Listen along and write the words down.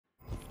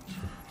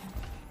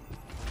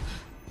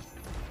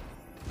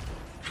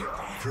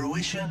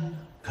Fruition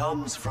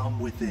comes from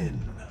within,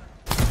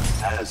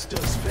 as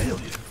does failure.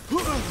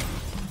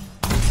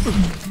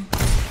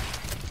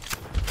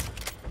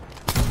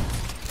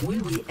 Will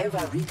we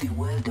ever rid the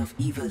world of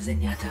evil,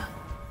 Zenyatta?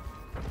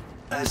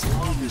 As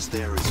long as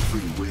there is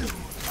free will,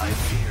 I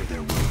fear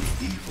there will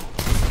be evil.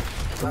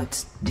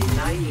 But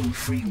denying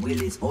free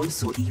will is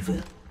also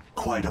evil.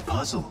 Quite a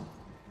puzzle,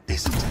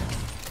 isn't it?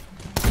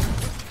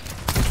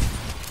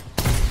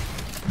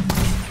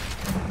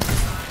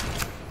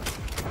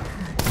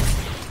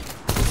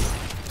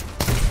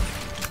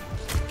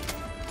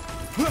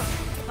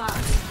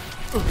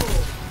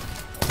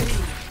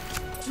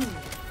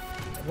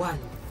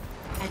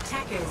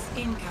 Attackers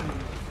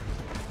incoming.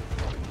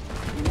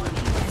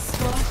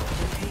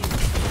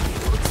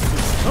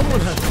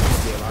 Someone has to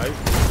be alive.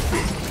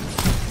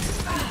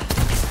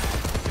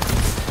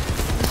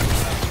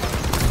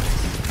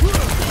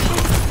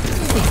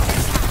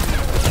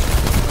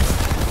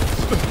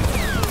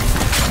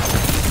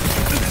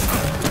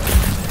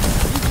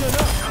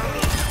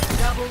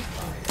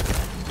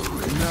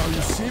 Now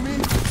you see me?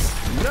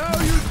 Now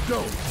you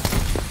don't.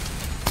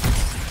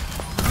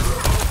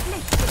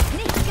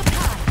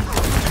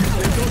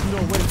 They don't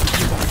know when to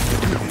give up.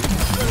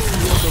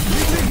 You're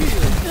completely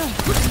healed.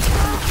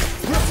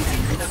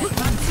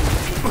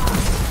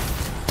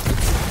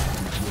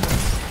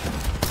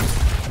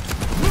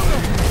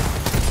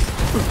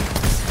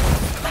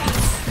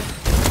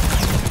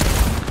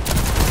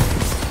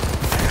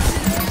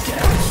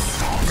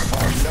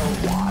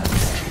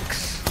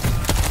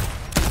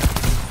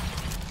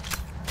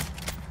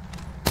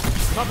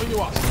 Cover you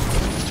up.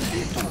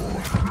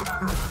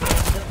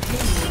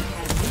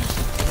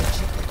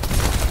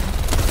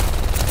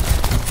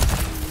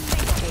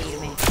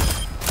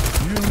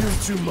 You knew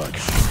too much.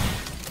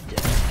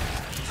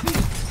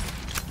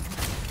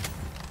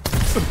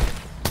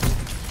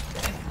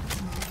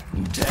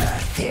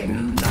 Death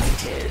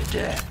ignited.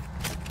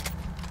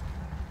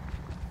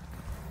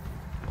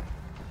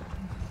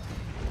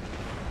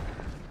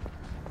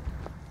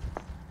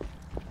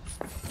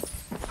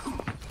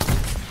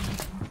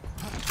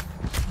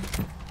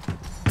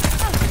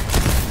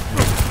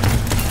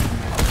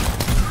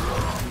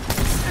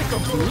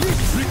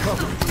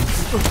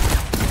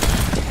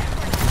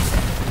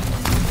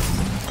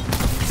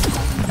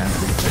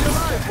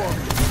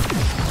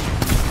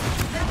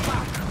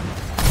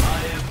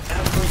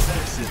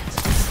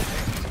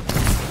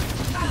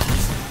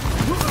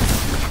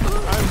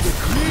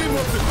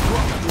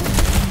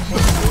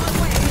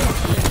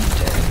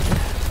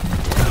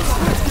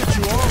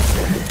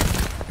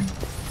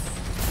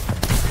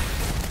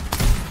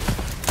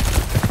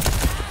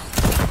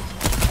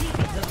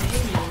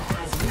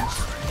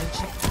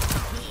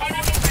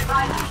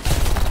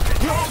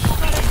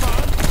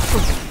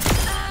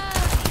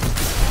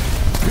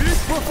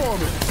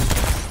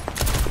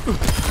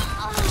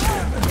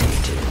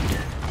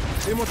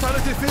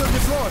 Immortality field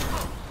deployed.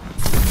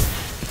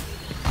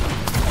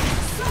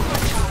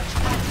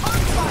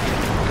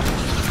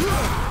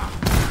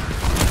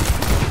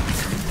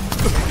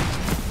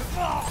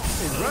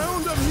 A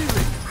round of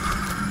healing.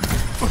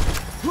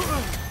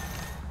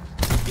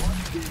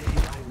 One day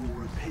I will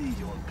repay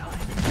your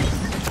kindness.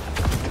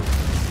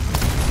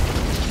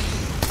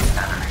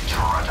 Enemy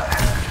turret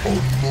ahead.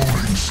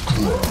 Unloading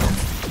scrap.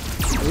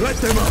 Let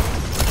them up.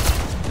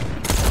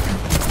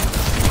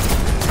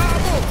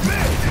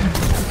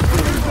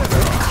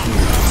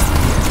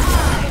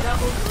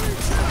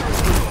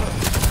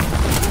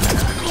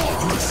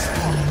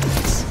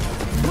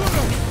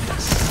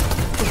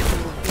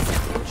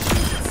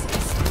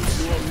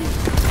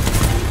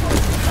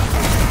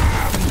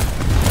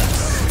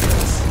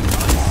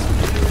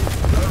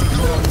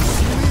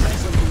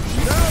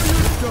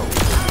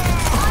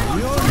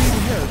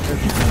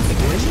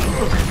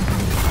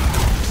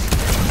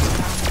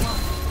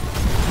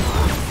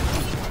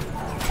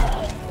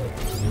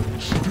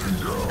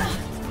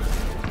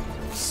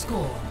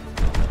 Score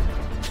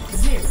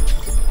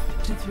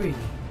 0-3.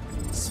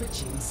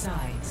 Switching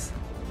sides.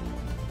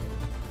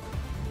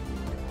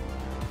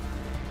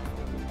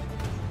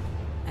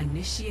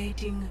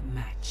 Initiating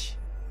match.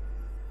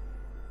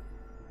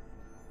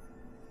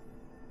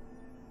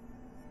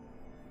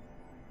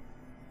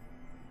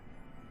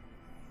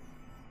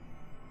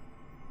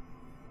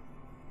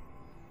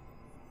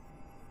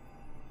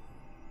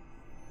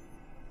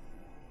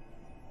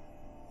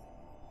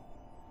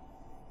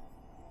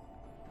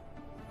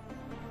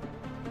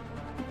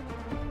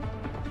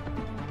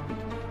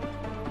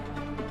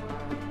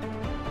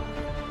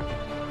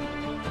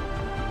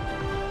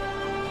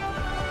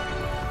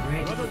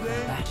 Another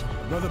day,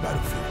 another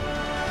battlefield.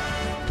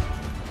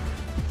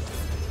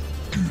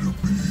 Get a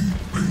big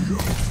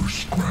payout for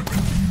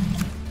scrapping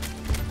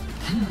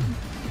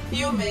you.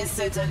 You may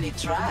certainly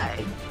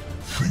try.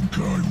 Think I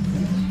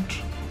won't?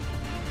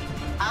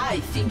 I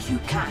think you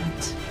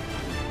can't.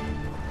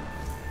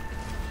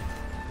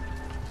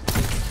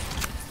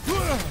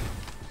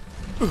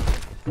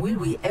 Will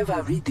we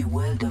ever rid the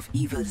world of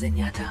evil,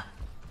 Zenyatta?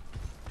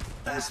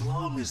 As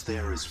long as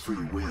there is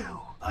free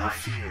will, I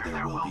fear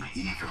there will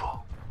be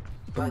evil.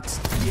 But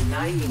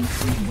denying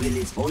free will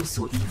is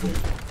also evil.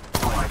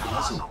 Quite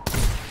puzzle,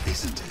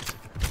 isn't it?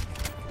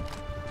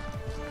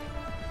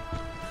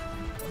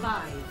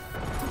 5,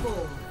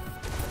 4,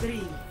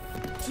 3,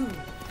 2,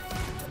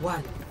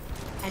 1.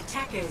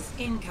 Attackers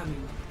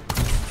incoming.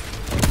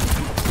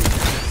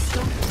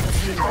 Stop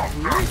the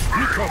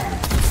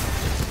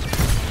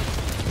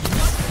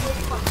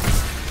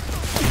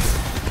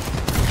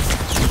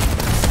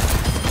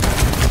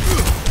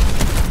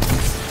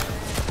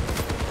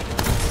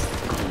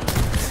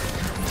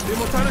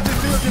Immortality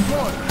field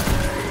deployed.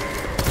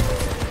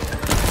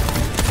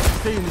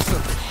 Stay in the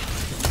circle.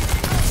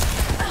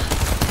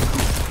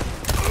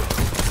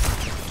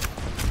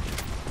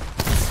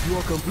 You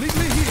are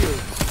completely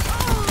healed.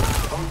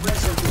 A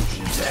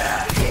resolution.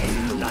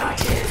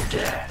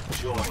 United.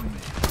 Join me.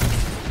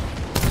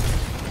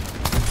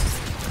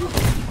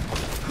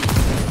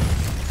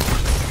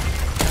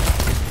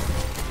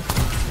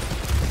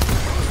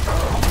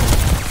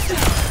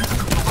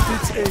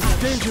 It's a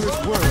dangerous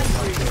world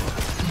out there.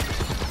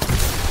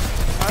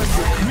 I'm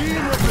the queen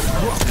of the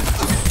crop.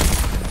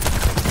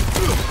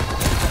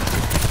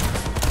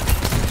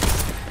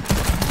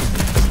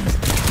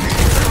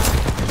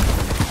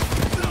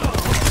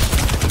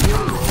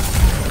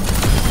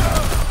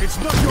 It's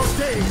not your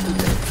day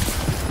today.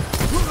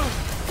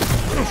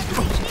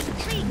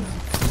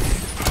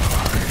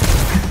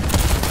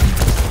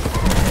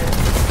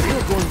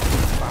 You're going to be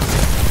fast.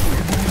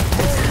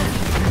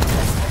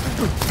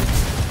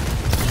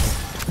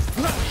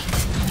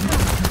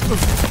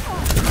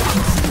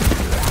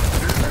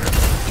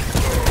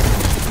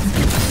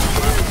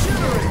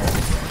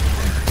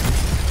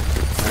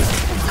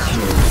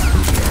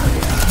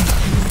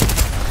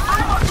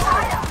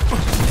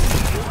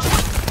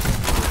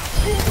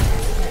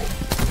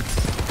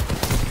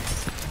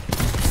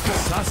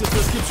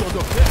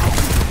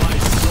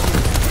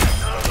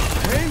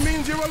 Pain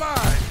means you're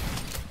alive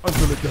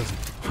until it doesn't.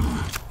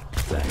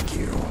 Thank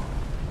you.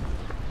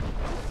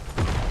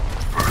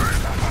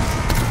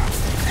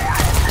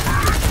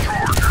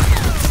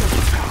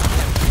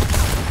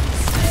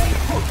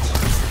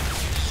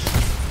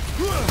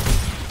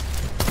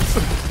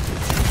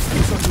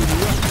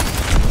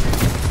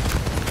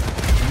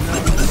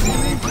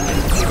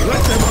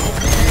 Let them out.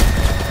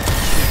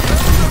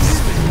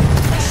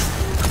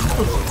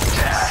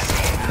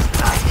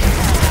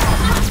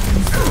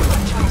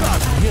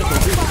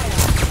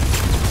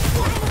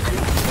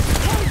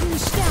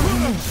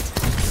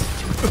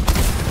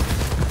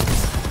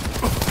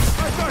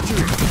 I got you.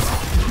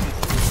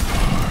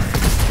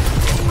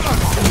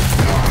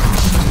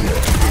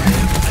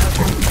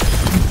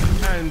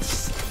 And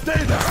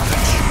stay there.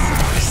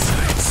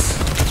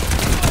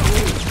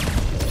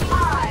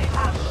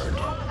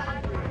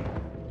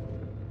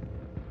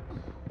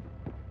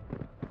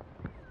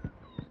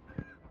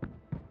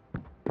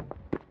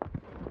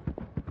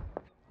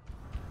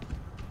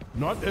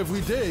 Not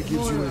every day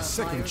gives you a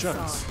second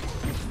chance.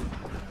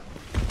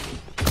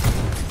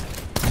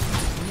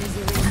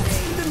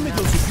 In the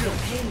middle of the field.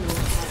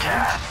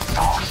 Death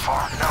talks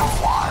for no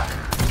one.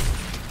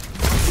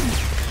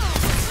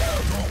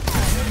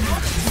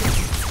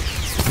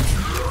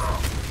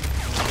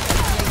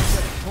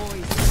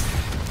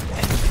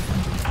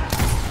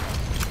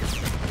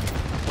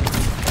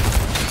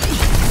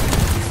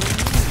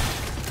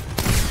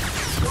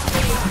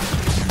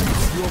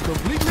 You are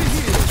completely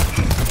healed.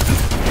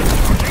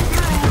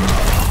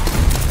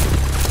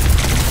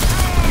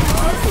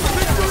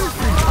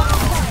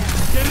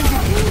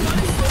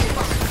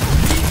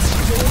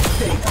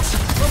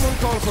 Someone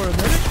call for a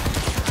medic.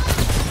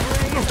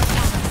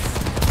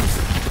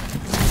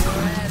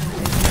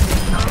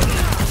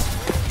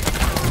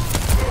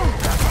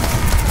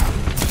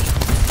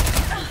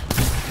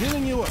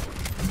 Healing you up.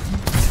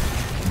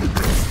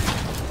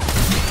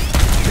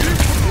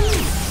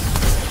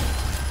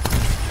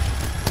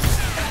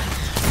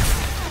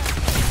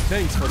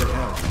 Thanks for the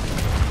help.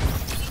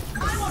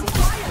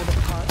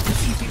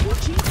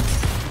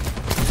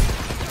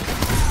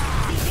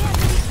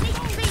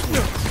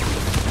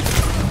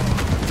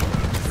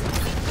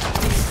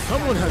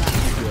 Someone has to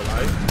keep you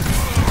alive.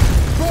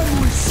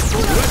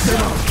 Let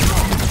them out.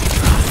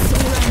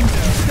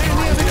 Stay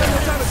near the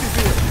immortality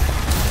field.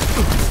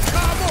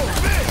 Come on,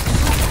 bitch!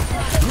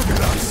 Look at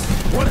us.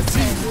 What a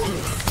team.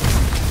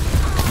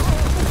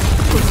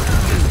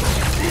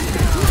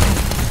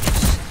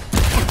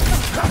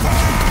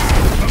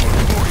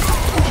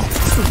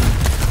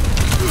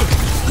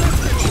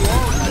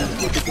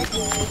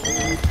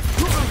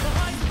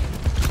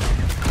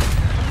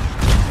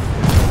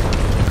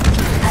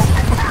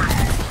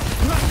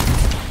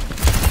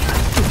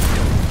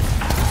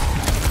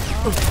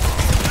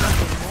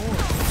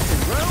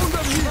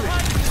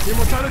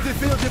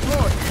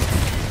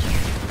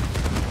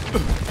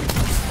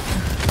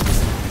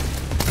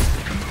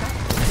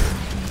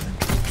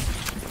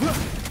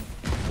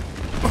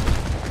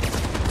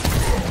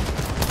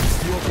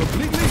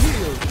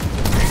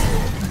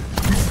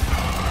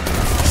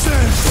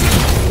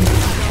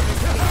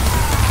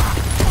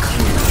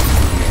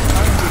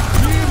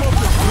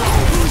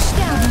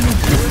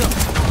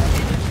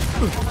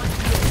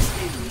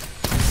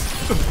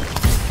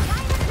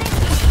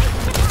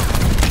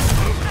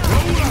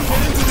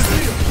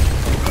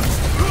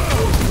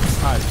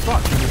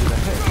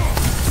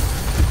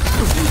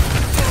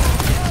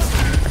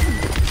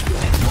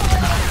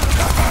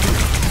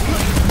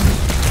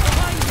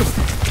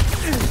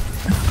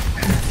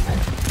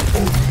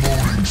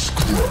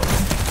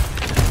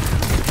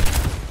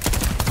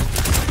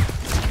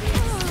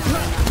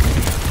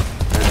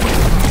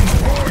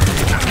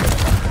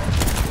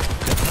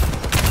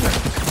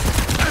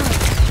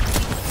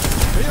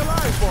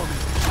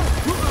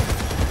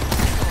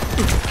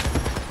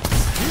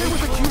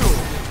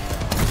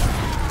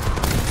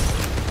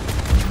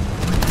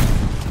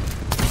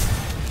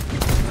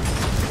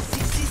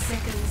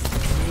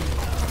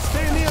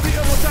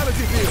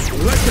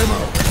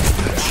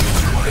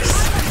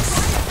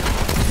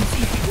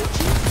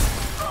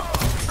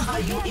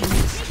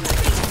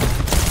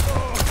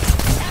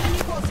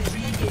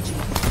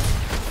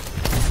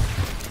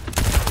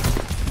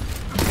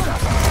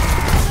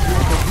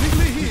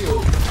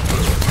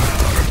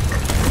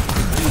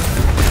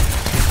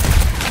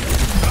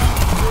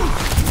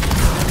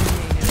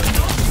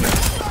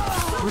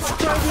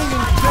 Spreading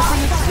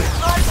indefinite risk.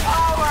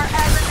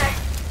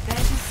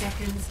 30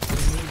 seconds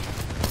remaining.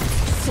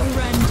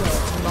 Surrender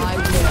to my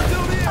will.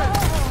 Still here.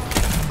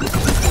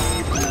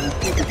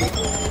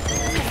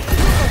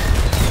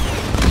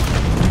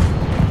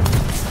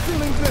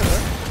 Feeling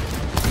better?